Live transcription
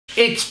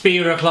It's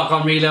beer o'clock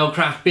on Real Ale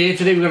Craft Beer.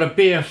 Today we've got a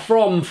beer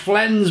from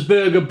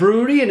Flensburger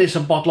Brauerei, and it's a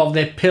bottle of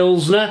their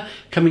Pilsner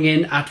coming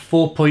in at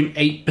 4.8%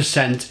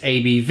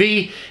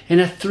 ABV in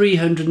a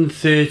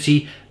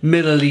 330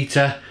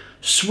 milliliter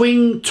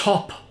swing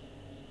top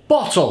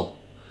bottle.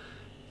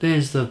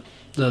 There's the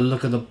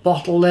look of the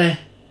bottle there.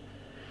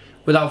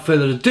 Without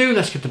further ado,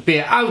 let's get the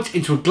beer out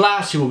into a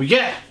glass, see what we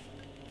get.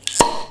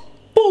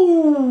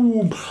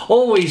 Boom!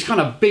 Always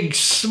kind of big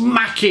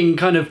smacking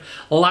kind of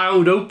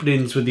loud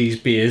openings with these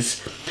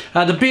beers.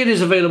 The beer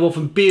is available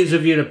from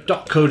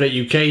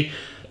beersofeurope.co.uk,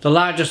 the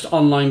largest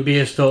online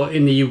beer store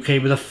in the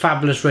UK with a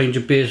fabulous range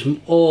of beers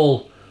from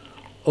all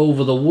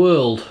over the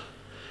world.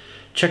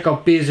 Check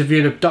out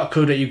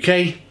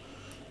beersofeurope.co.uk.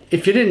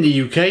 If you're in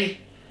the UK,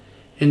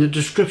 in the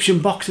description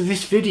box of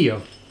this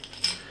video.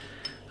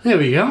 There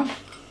we go.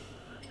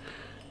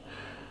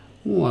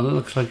 Oh, that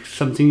looks like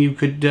something you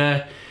could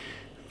get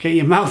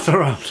your mouth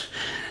around.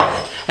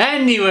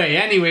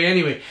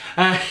 Anyway.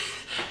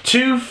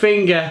 Two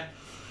finger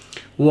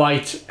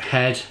white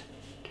head.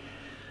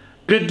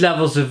 Good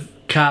levels of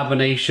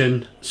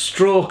carbonation.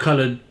 Straw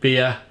coloured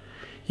beer.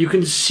 You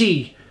can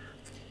see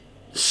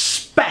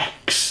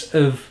specks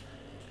of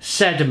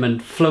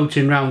sediment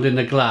floating around in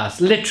the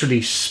glass.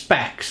 Literally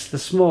specks. The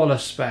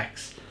smallest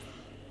specks.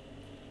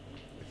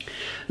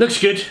 Looks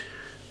good.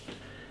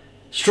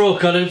 Straw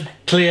coloured.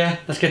 Clear.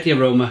 Let's get the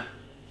aroma.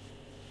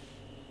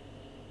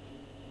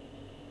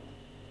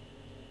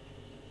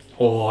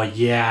 Oh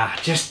yeah,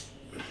 just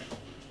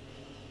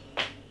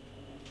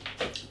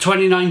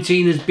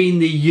 2019 has been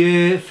the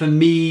year for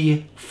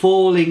me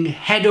falling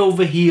head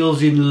over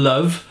heels in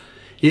love.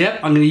 Yep,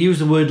 I'm going to use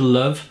the word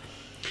love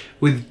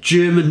with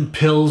German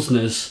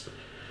Pilsners.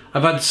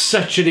 I've had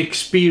such an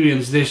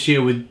experience this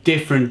year with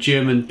different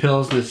German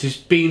Pilsners. It's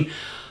been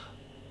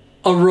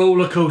a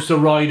roller coaster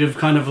ride of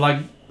kind of like,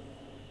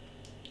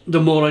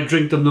 the more I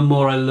drink them, the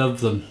more I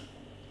love them.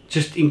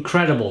 Just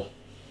incredible.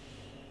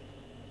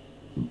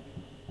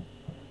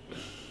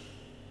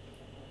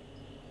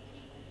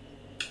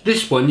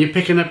 This one, you're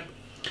picking up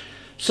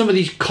some of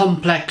these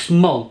complex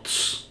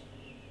malts.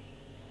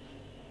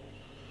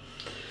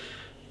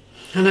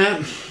 And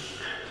a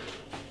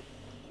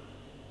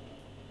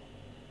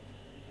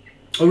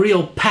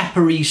real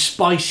peppery,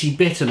 spicy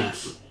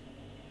bitterness.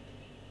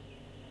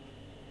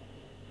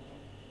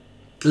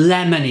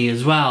 Lemony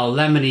as well,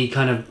 lemony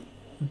kind of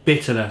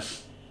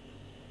bitterness.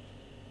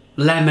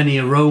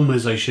 Lemony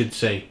aromas, I should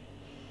say.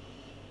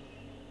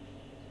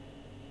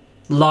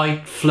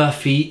 Light,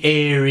 fluffy,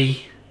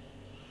 airy.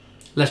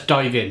 Let's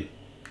dive in.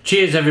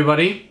 Cheers,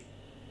 everybody.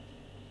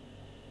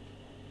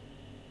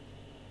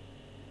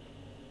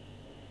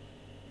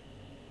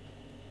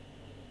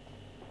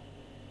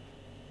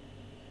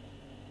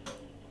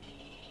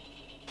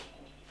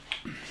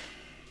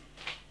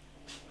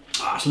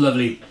 Ah, it's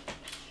lovely.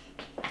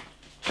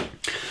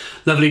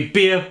 Lovely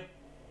beer.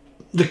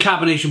 The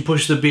carbonation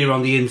pushes the beer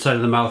on the inside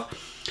of the mouth.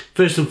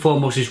 First and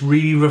foremost, it's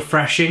really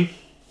refreshing.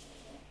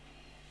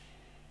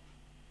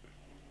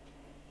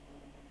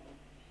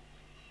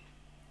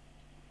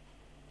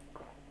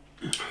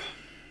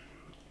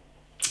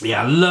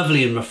 Yeah,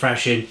 lovely and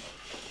refreshing.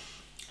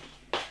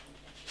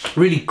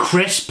 Really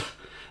crisp,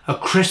 a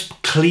crisp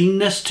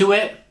cleanness to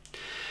it.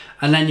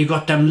 And then you've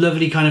got them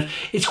lovely kind of,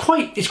 it's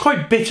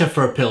quite bitter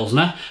for a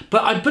Pilsner,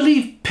 but I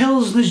believe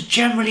Pilsners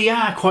generally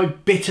are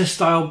quite bitter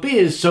style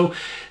beers. So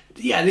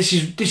yeah, this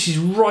is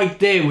right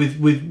there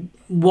with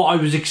what I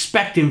was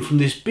expecting from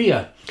this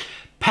beer.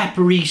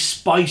 Peppery,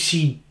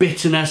 spicy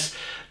bitterness,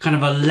 kind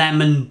of a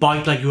lemon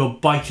bite, like you were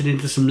biting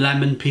into some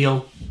lemon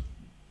peel.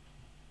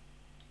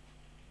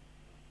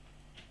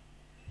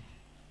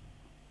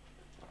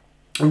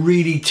 A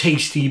really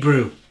tasty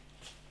brew.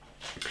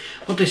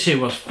 What they say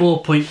was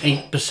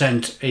 4.8%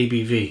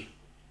 ABV.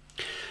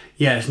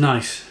 Yeah, it's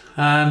nice.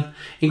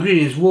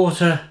 Ingredients: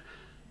 water,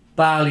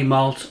 barley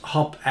malt,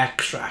 hop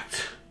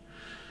extract,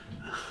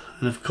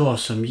 and of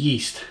course some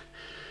yeast.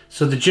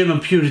 So the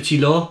German purity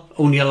law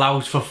only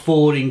allows for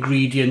 4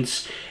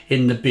 ingredients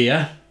in the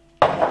beer,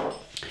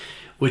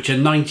 which are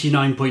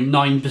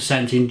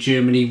 99.9% in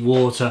Germany: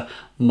 water,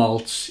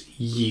 malts,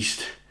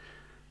 yeast.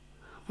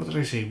 What did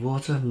I say?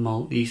 Water,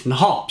 malt, yeast, and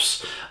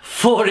hops.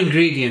 4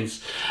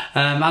 ingredients.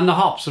 And the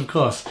hops, of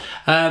course.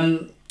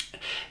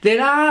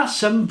 There are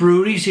some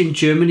breweries in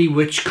Germany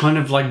which kind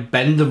of like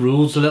bend the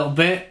rules a little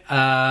bit.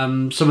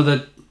 Some of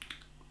the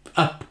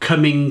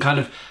upcoming kind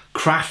of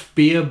craft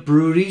beer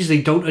breweries,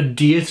 they don't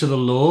adhere to the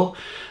law.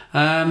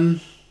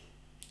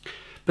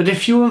 But they're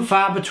few and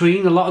far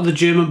between. A lot of the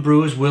German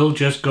brewers will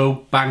just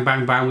go bang,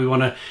 bang, bang. We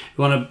want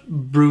to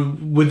brew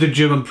with the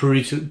German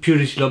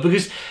purity law,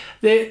 because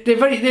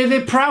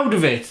they're proud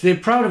of it. They're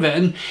proud of it,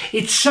 and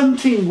it's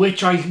something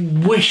which I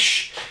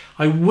wish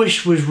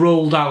was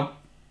rolled out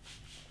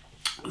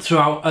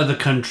throughout other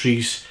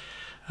countries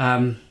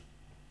in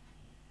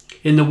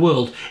the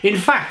world. In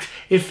fact,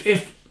 if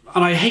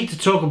and I hate to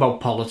talk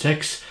about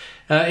politics,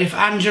 if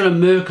Angela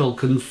Merkel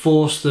can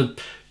force the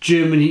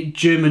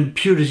German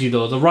purity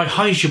law, the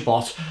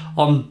Reichsgebot,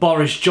 on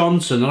Boris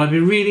Johnson, and I'd be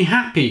really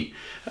happy.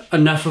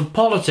 enough of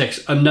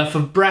politics, enough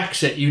of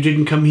Brexit. You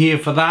didn't come here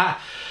for that.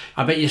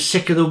 I bet you're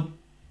sick of the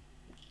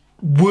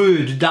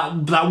word,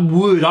 that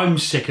word. I'm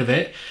sick of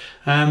it.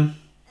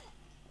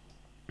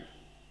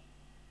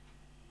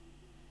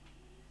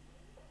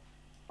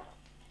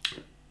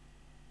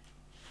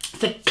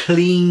 It's a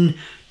clean,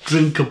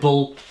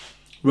 drinkable,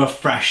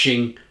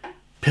 refreshing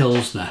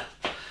Pilsner.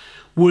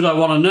 Would I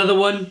want another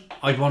one?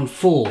 I'd want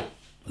 4.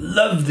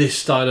 Love this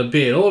style of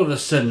beer. All of a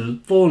sudden,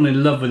 fallen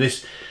in love with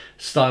this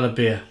style of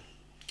beer.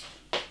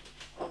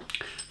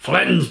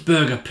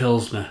 Flensburger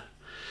Pilsener.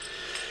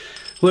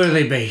 Where are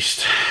they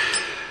based?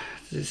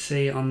 Does it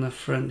say on the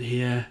front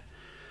here?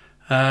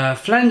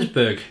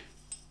 Flensburg.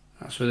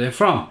 That's where they're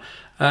from.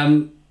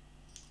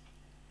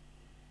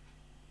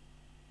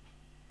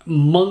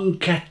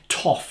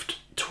 Munketoft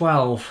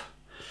 12.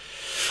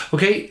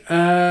 Okay,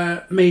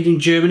 made in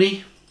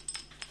Germany.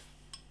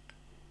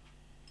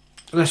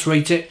 Let's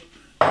rate it.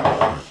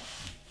 I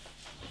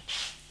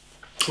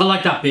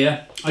like that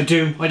beer. I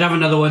do. I'd have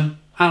another one,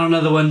 and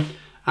another one,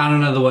 and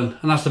another one.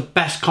 And that's the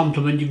best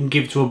compliment you can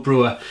give to a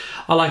brewer.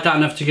 I like that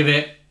enough to give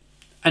it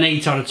an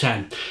 8 out of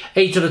 10.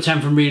 8 out of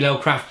 10 from Real Ale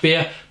Craft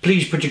Beer.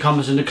 Please put your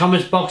comments in the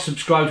comments box.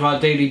 Subscribe to our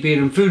daily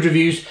beer and food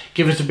reviews.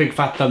 Give us a big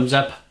fat thumbs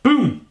up.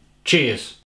 Boom! Cheers.